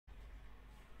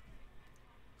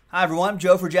Hi everyone,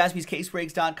 Joe for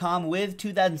JaspysCaseBreaks.com with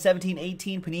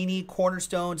 2017-18 Panini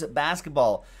Cornerstones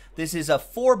Basketball. This is a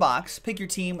 4-box, pick your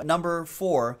team number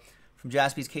 4 from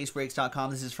JaspysCaseBreaks.com.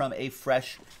 This is from a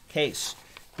fresh case.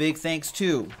 Big thanks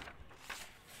to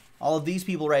all of these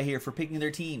people right here for picking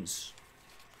their teams.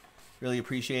 Really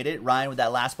appreciate it. Ryan with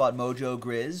that last spot mojo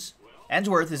Grizz.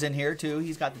 Ensworth is in here too.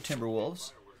 He's got the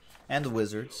Timberwolves and the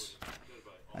Wizards.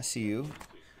 I see you.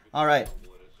 All right.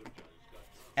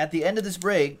 At the end of this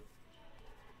break,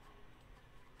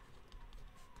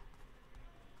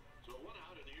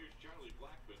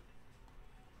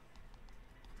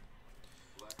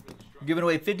 we're giving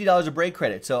away $50 of break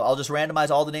credit. So I'll just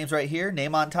randomize all the names right here.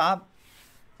 Name on top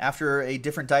after a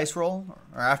different dice roll,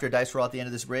 or after a dice roll at the end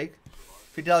of this break.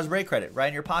 $50 break credit right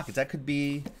in your pockets. That could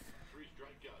be,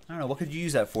 I don't know, what could you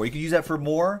use that for? You could use that for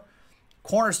more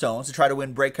cornerstones to try to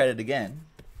win break credit again.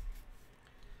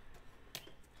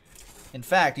 In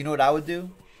fact, you know what I would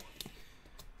do?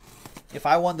 If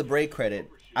I won the break credit,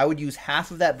 I would use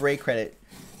half of that break credit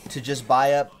to just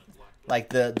buy up like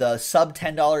the sub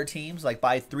 $10 teams, like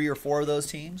buy 3 or 4 of those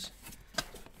teams,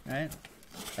 right?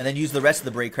 And then use the rest of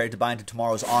the break credit to buy into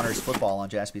tomorrow's Honors Football on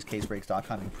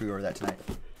JaspysCaseBreaks.com. You can pre-order that tonight.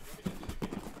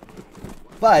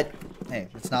 But hey,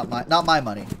 it's not my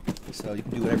money, so you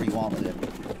can do whatever you want with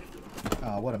it.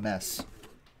 Oh, what a mess!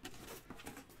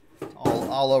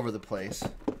 All over the place.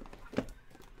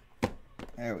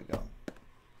 There we go.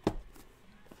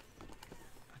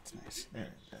 That's nice. There.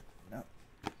 No.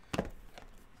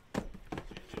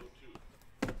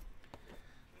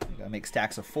 You gotta make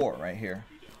stacks of 4 right here.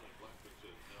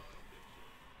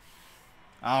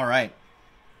 All right.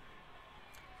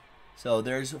 So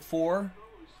there's 4,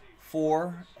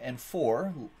 4, and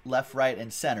 4, left, right,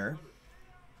 and center.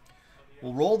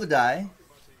 We'll roll the die.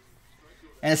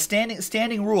 And a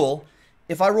standing rule,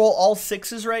 if I roll all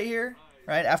 6s right here,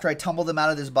 right, after I tumble them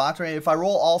out of this box, right, if I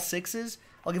roll all 6s,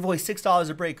 I'll give away $6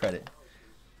 of break credit.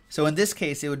 So in this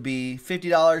case, it would be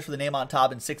 $50 for the name on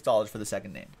top and $6 for the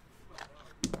second name.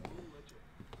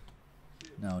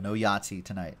 No Yahtzee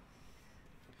tonight.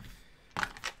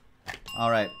 All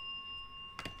right.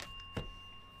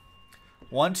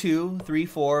 1, 2, 3,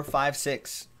 4, 5,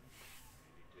 6.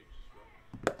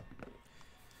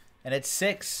 And it's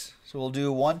 6. So we'll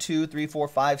do 1, 2, 3, 4,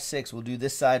 5, 6. We'll do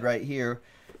this side right here.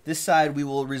 This side we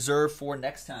will reserve for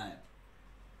next time.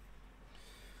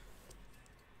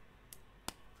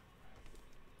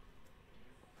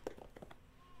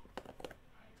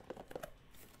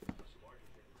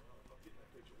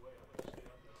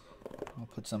 I'll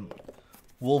put some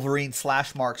Wolverine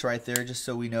slash marks right there just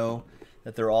so we know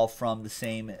that they're all from the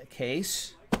same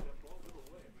case.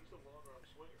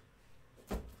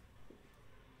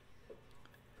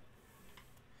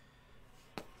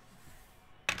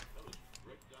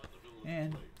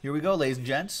 And here we go, ladies and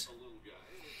gents.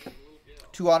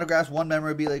 2 autographs, 1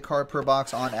 memorabilia card per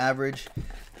box on average.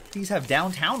 These have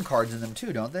downtown cards in them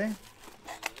too, don't they?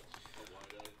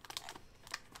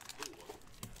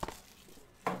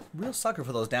 Real sucker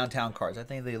for those downtown cards. I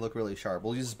think they look really sharp.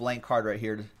 We'll use this blank card right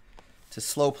here to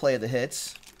slow play the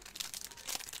hits.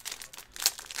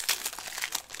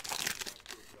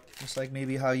 Just like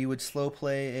maybe how you would slow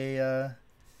play a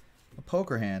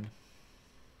poker hand.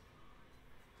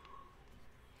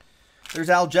 There's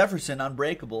Al Jefferson,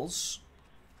 Unbreakables.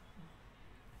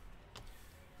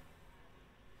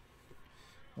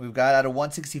 We've got out of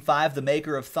 165, the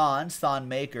maker of Thons, Thon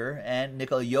Maker, and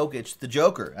Nikola Jokic, the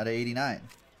Joker, out of 89.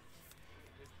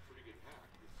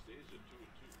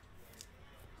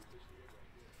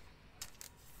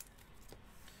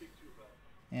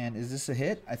 And is this a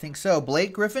hit? I think so.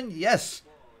 Blake Griffin? Yes.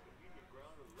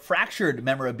 Fractured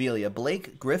memorabilia.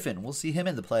 Blake Griffin. We'll see him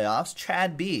in the playoffs.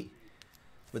 Chad B.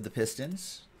 with the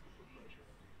Pistons.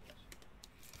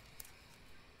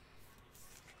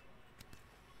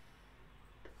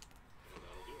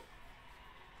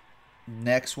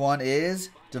 Next one is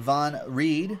Devon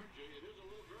Reed.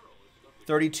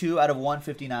 32 out of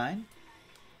 159.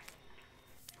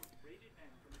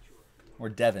 Or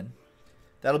Devin.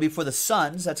 That'll be for the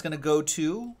Suns. That's going to go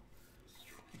to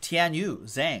Tianyu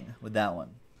Zhang with that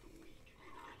one.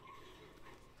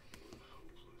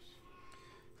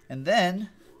 And then,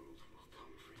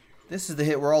 this is the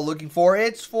hit we're all looking for.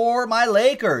 It's for my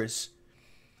Lakers.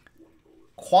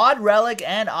 Quad relic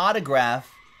and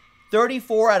autograph.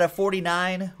 34 out of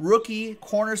 49. Rookie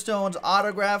Cornerstones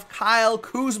autograph. Kyle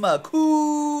Kuzma.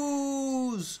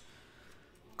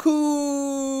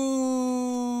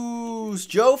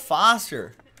 Joe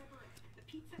Foster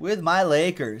with my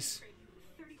Lakers.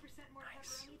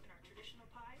 Nice.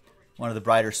 One of the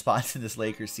brighter spots in this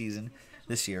Lakers season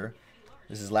this year.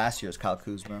 This is last year's Kyle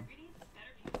Kuzma.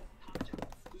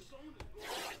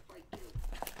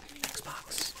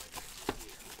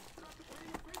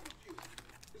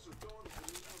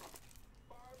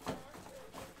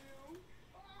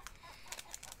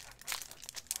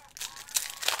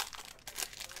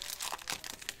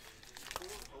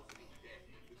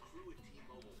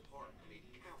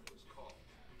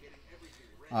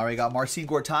 All right, got Marcin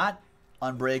Gortat,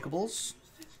 Unbreakables.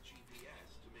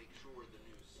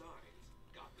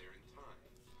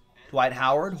 Dwight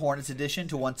Howard, Hornets edition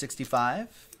to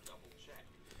 165.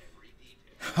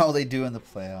 How they do in the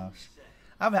playoffs.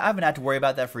 I haven't had to worry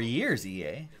about that for years,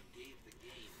 EA.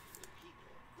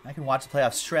 I can watch the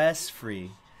playoffs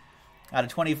stress-free. Out of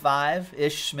 25,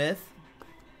 Ish Smith.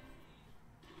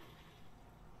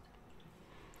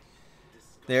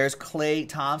 There's Klay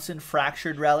Thompson,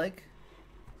 Fractured Relic.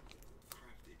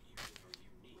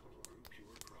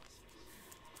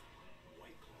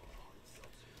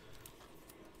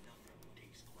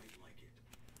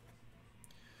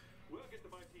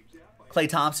 Klay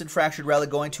Thompson, Fractured Relic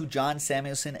going to John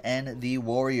Samuelson and the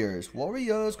Warriors.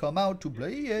 Warriors come out to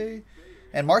play.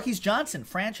 And Marquise Johnson,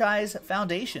 Franchise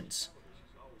Foundations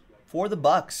for the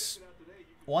Bucks.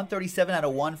 137 out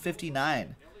of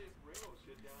 159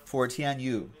 for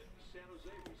Tianyu.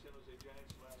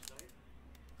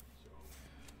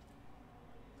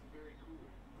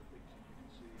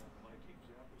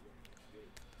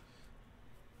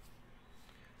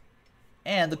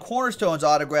 And the Cornerstones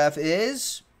autograph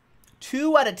is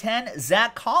 2 out of 10,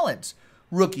 Zach Collins.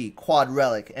 Rookie, quad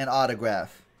relic, and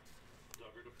autograph.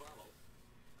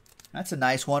 That's a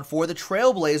nice one for the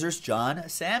Trailblazers, John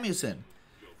Samuelson.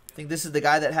 I think this is the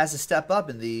guy that has to step up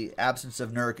in the absence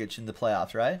of Nurkic in the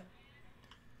playoffs, right?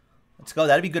 Let's go.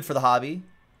 That'd be good for the hobby.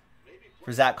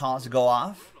 For Zach Collins to go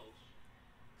off.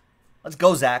 Let's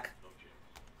go, Zach.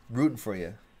 Rooting for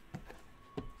you.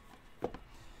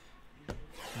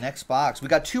 Next box. We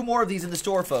got 2 more of these in the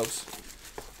store, folks.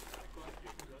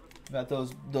 We got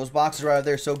those boxes right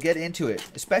there, so get into it.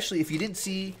 Especially if you didn't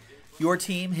see your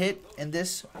team hit in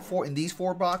these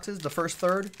 4 boxes, the first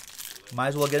third, might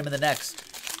as well get them in the next.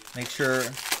 Make sure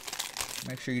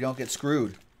you don't get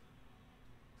screwed.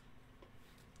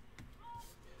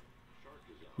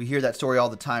 We hear that story all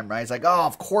the time, right? It's like, oh,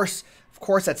 of course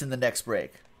that's in the next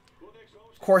break.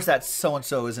 Of course that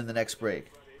so-and-so is in the next break.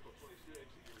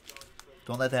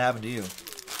 Don't let that happen to you.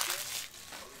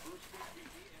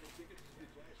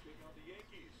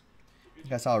 I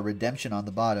think I saw a redemption on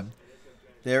the bottom.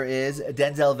 There is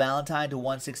Denzel Valentine to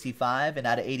 165, and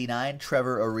out of 89,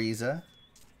 Trevor Ariza.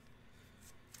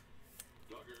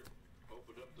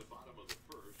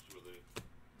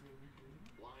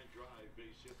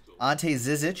 Ante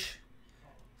Zizic,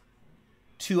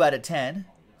 2 out of 10.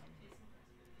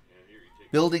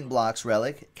 Building Blocks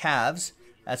relic, Cavs.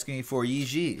 That's going to be for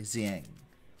Yiji Zhang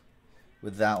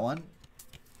with that one.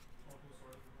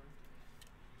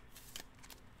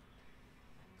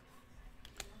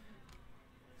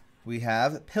 We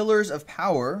have Pillars of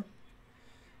Power,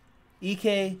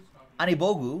 Ike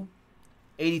Anibogu,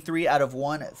 83 out of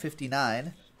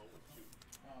 159.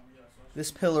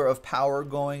 This Pillar of Power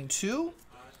going to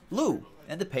Lou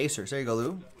and the Pacers. There you go,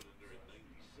 Lou.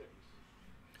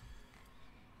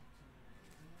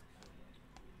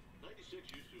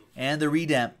 And the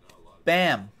Redemp.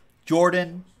 Bam.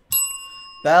 Jordan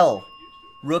Bell.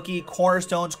 Rookie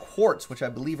Cornerstones Quartz, which I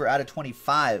believe are out of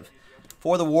 25.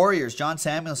 For the Warriors, John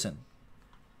Samuelson.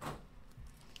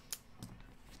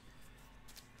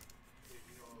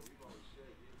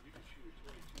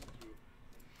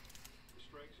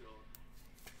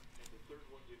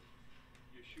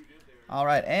 All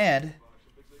right, and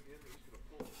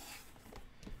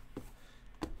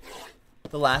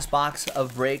the last box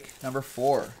of break number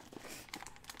 4.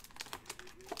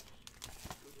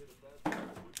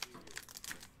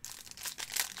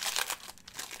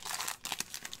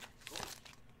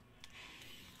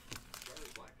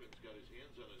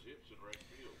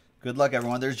 Good luck,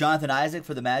 everyone. There's Jonathan Isaac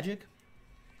for the Magic.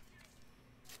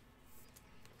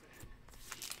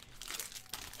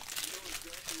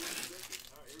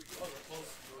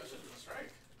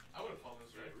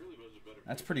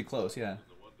 That's pretty close, yeah.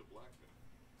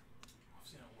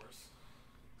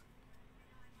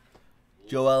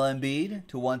 Joel Embiid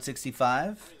to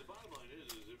 165.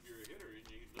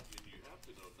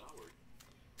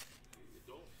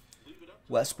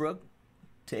 Westbrook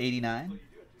to 89.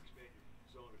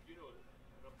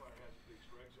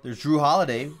 There's Drew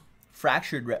Holiday,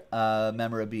 fractured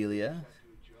memorabilia.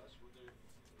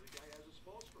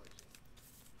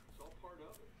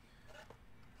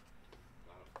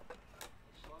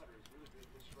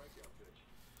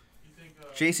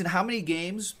 Jason, how many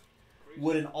games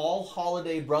would an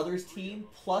all-Holiday Brothers team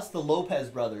plus the Lopez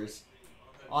brothers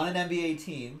on an NBA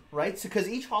team, right? So, because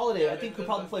each Holiday, I think, could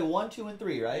probably play 1, 2, and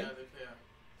 3, right? Yeah,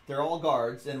 they're all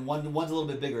guards, and one's a little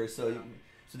bit bigger, so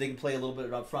they can play a little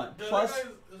bit up front. Plus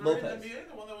Lopez. NBA,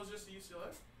 the one that was just at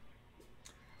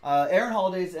UCLA? Aaron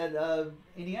Holiday's at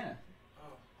Indiana.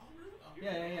 Oh, really? Oh.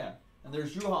 Yeah. And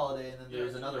there's Drew Holiday, and then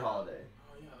there's another Holiday.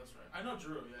 Oh, yeah, that's right. I know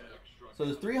Drew, yeah. So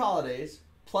there's 3 Holidays,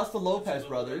 plus the Lopez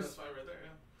brothers. That's 5 right there, yeah.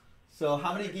 So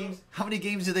how many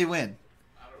games do they win?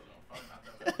 I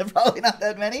don't know. Probably not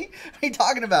that many. What are you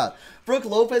talking about? Brooke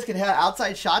Lopez can have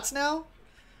outside shots now?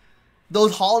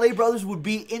 Those Holiday brothers would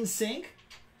be in sync,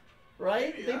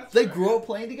 right? They grew up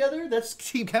playing together. That's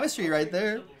team chemistry right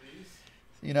there.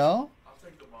 You know? I'll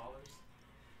take the Ballers.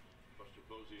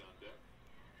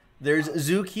 There's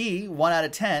Zuki, 1 out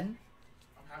of 10.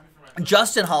 I'm happy for my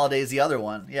Justin Holiday is the other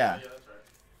one. Yeah. Yeah, that's right.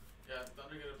 Yeah,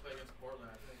 Thunder going to play against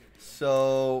Portland. I think it'd be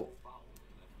So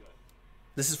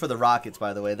this is for the Rockets,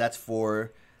 by the way. That's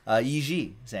for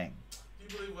Yi Zhang. Do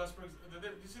you believe Westbrook's...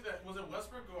 Did you see that? Was it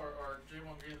Westbrook or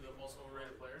Draymond Green the most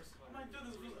overrated players? I'm like, dude,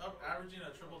 this was averaging a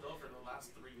triple-double for the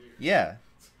last 3 years. Yeah.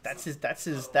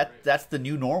 That's the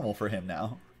new normal for him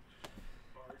now.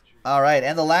 All right,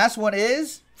 and the last one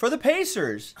is for the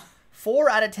Pacers. 4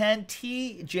 out of 10,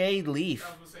 T.J. Leaf. I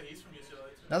was going to say, he's from UCLA,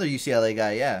 too. Another UCLA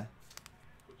guy, yeah.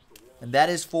 And that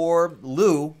is for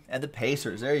Lou and the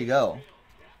Pacers. There you go.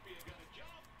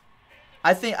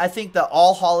 I think the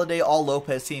all Holiday, all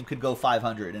Lopez team could go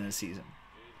 500 in a season.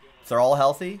 If they're all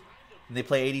healthy and they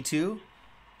play 82,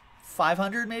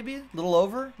 500 maybe, a little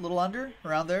over, a little under,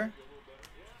 around there.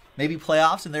 Maybe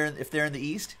playoffs and if they're in the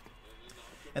East.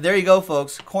 And there you go,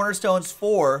 folks. Cornerstones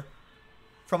 4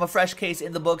 from a fresh case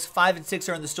in the books. 5 and 6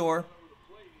 are in the store.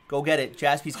 Go get it.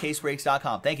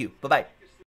 JaspysCaseBreaks.com. Thank you. Bye-bye.